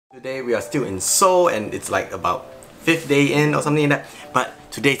Today we are still in Seoul and it's like about 5th day in or something like that. But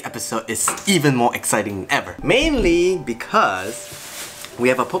today's episode is even more exciting than ever. Mainly because we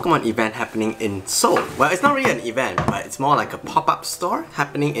have a Pokemon event happening in Seoul. Well, it's not really an event, but it's more like a pop-up store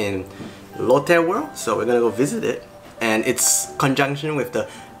happening in Lotte World. So we're gonna go visit it. And it's conjunction with the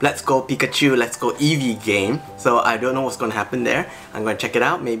Let's Go Pikachu, Let's Go Eevee game. So I don't know what's gonna happen there. I'm gonna check it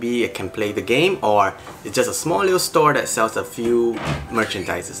out. Maybe I can play the game, or it's just a small little store that sells a few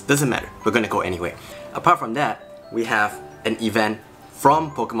merchandises. Doesn't matter. We're gonna go anyway. Apart from that, we have an event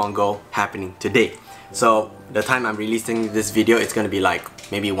from Pokemon Go happening today. So the time I'm releasing this video, it's gonna be like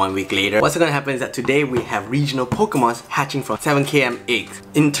maybe 1 week later. What's gonna happen is that today we have regional Pokemons hatching from 7km eggs.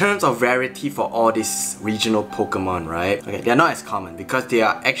 In terms of rarity for all these regional Pokemon, right? Okay, they're not as common because they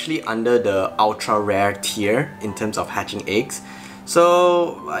are actually under the ultra rare tier in terms of hatching eggs.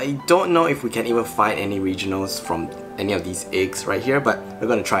 So I don't know if we can even find any regionals from any of these eggs right here, but we're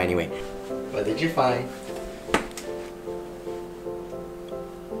gonna try anyway. What did you find?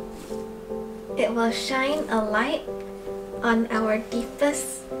 It will shine a light on our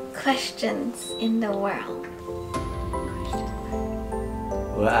deepest questions in the world.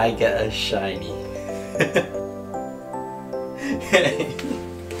 Will I get a shiny?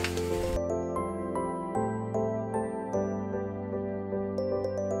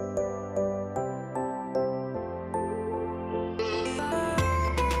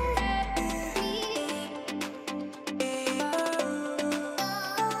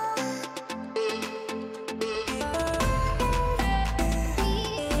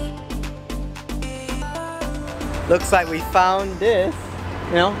 Looks like we found this,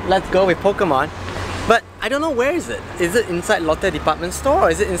 you know, let's go with Pokemon. But I don't know, where is it? Is it inside Lotte department store or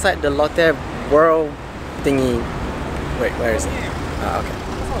is it inside the Lotte World thingy? Wait, where is it?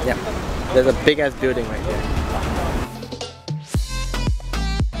 Okay. Yeah. There's a big ass building right there.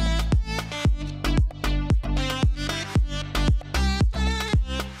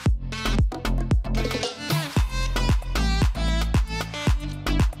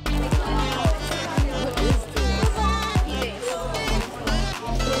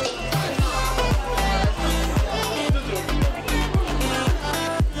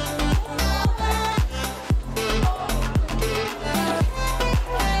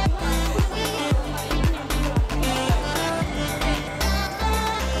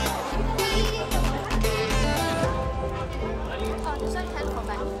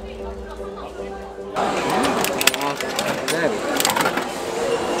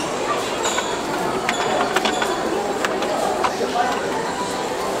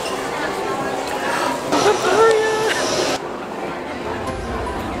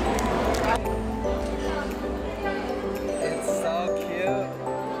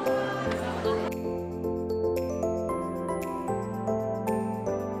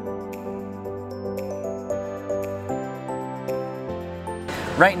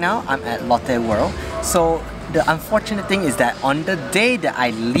 Right now, I'm at Lotte World. So the unfortunate thing is that on the day that I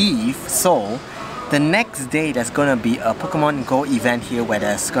leave Seoul, the next day there's gonna be a Pokemon Go event here where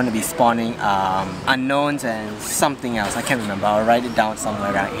there's gonna be spawning unknowns and something else. I can't remember. I'll write it down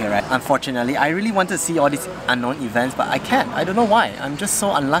somewhere around here, right? Unfortunately, I really want to see all these unknown events, but I can't. I don't know why. I'm just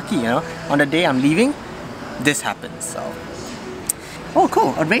so unlucky, you know? On the day I'm leaving, this happens, so... Oh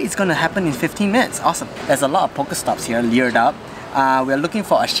cool, a raid is gonna happen in 15 minutes. Awesome. There's a lot of Pokestops here, leered up. We're looking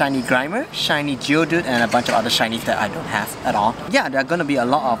for a shiny Grimer, shiny Geodude, and a bunch of other shinies that I don't have at all. Yeah, there are gonna be a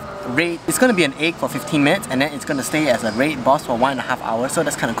lot of raid. It's gonna be an egg for 15 minutes and then it's gonna stay as a raid boss for 1.5 hours, so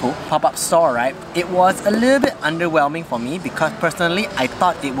that's kinda cool. Pop-up store, right? It was a little bit underwhelming for me because personally I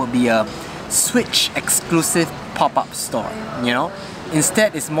thought it would be a Switch exclusive pop-up store, you know?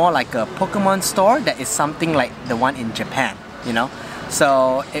 Instead, it's more like a Pokemon store that is something like the one in Japan, you know?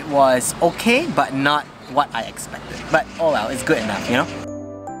 So it was okay, but not what I expected. But oh well, it's good enough, you know?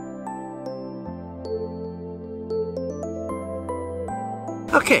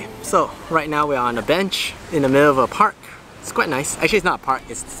 Okay, so right now we're on a bench in the middle of a park. It's quite nice. Actually, it's not a park,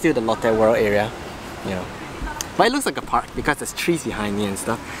 it's still the Lotte World area, you know. But it looks like a park because there's trees behind me and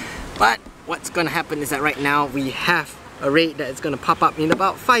stuff. But what's gonna happen is that right now we have a raid that is gonna pop up in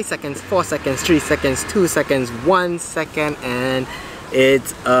about 5 seconds, 4 seconds, 3 seconds, 2 seconds, 1 second, and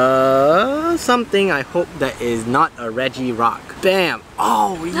it's something I hope that is not a Regirock. Bam!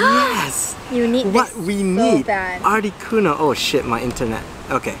 Oh yes! You need what this we need. so bad. Articuno. Oh shit, my internet.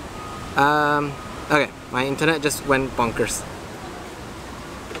 Okay. Okay, my internet just went bonkers.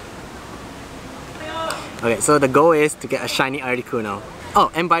 Okay, so the goal is to get a shiny Articuno.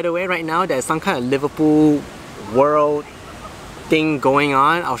 Oh, and by the way, right now there's some kind of Liverpool World thing going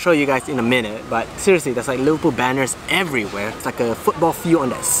on. I'll show you guys in a minute, but seriously, there's like Liverpool banners everywhere. It's like a football field on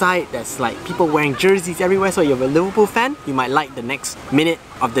that side. There's like people wearing jerseys everywhere. So if you're a Liverpool fan, you might like the next minute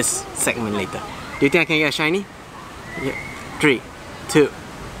of this segment later. Do you think I can get a shiny? Yeah. 3, 2,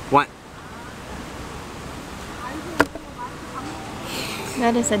 1.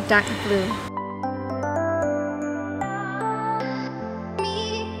 That is a dark blue.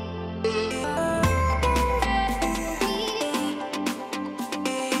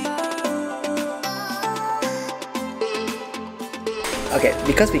 Okay,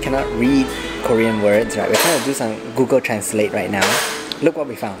 because we cannot read Korean words, right? We're trying to do some Google Translate right now. Look what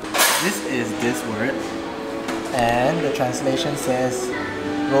we found. This is this word, and the translation says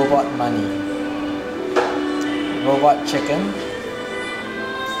robot money, robot chicken,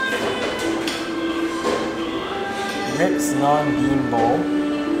 ribs non-bean bowl,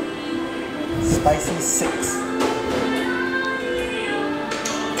 spicy 6,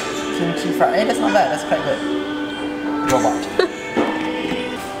 kimchi fried. Hey, that's not bad. That's quite good. Robot.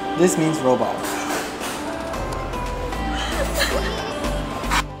 This means robot.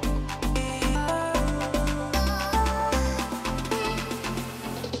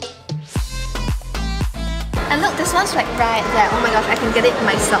 And look, this one's like right there. Oh my gosh, I can get it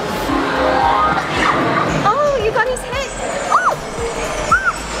myself. Oh, you got his head. Oh!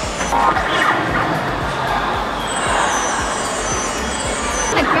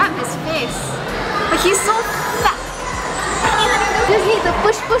 I grabbed his face. But he's so fat. Just need to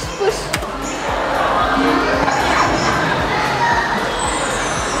push, push, push.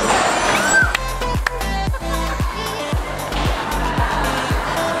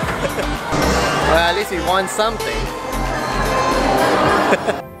 Well, at least we won something.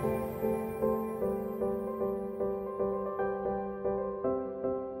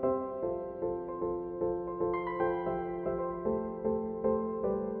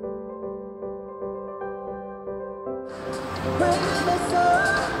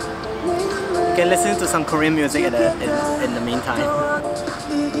 Okay, listen to some Korean music in the meantime.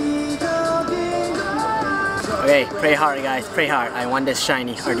 Okay, pray hard guys, pray hard. I want this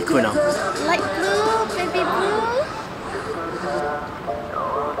shiny Articuno. Light blue, baby blue.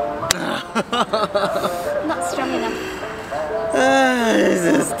 Not strong enough. This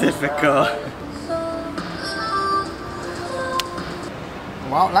is difficult.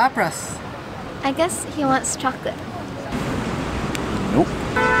 Wild Lapras. I guess he wants chocolate. Nope.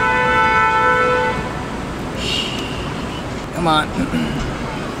 Come on.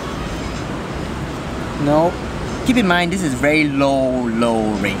 No. Keep in mind, this is very low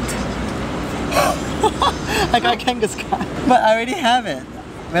rate. I got Kangaskhan, but I already have it.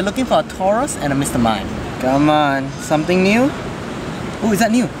 We're looking for a Taurus and a Mr. Mime. Come on, something new? Oh, is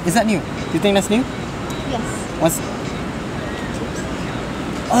that new? Is that new? Do you think that's new? Yes. What's...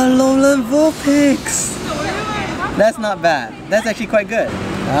 Oh, Lowland Vulpix! That's not bad. That's actually quite good.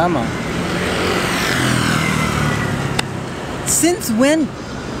 Come on. Since when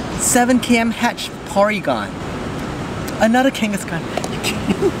 7km hatch Porygon? Another Kangaskhan.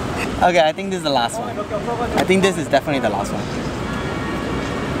 Okay, I think this is the last one. I think this is definitely the last one.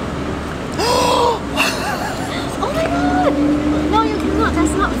 Oh my god! No, you cannot.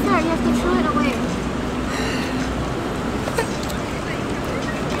 That's not fair. You have to throw it away.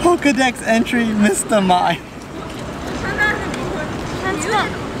 Pokedex entry, Mr. Mime. Transfer.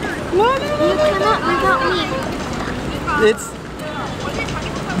 You cannot without me. It's...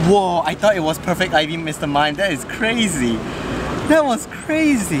 Whoa, I thought it was perfect IV Mr. Mime. That is crazy. That was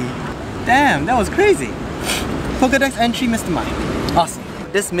crazy. Damn, that was crazy. Pokedex entry, Mr. Mime. Awesome.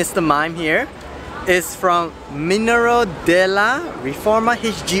 This Mr. Mime here is from Minero de la Reforma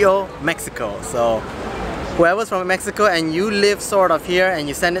HGO, Mexico. So, whoever's from Mexico and you live sort of here and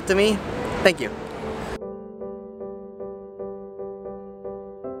you send it to me, thank you.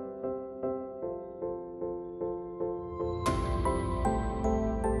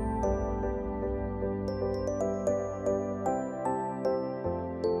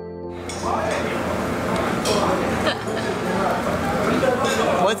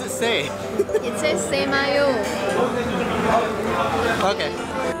 What does it say? It says Seimayo. Okay.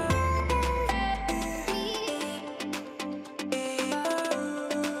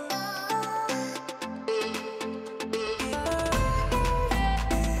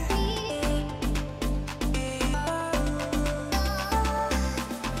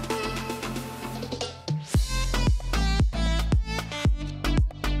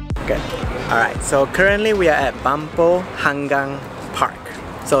 Okay. Alright, so currently we are at Bampo Hangang Park.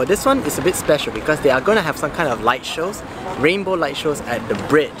 So this one is a bit special because they are going to have some kind of light shows, rainbow light shows at the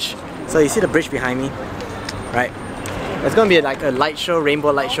bridge. So you see the bridge behind me, right? There's gonna be like a light show,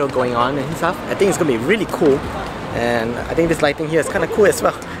 rainbow light show going on and stuff. I think it's gonna be really cool. And I think this lighting here is kind of cool as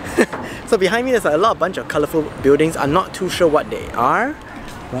well. So behind me there's a bunch of colorful buildings. I'm not too sure what they are.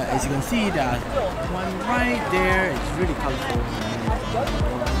 But as you can see, there's one right there. It's really colorful.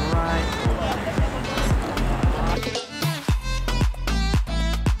 Right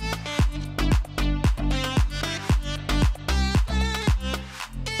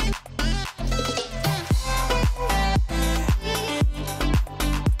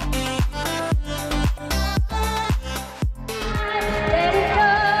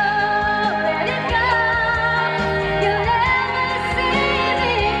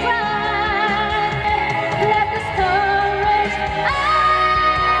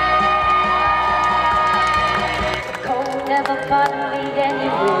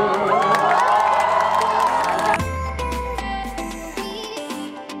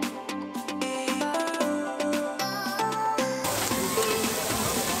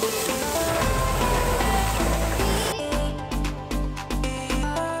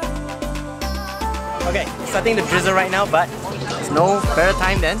Okay, starting to drizzle right now, but there's no better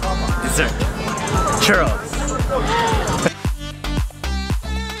time than dessert. Churros.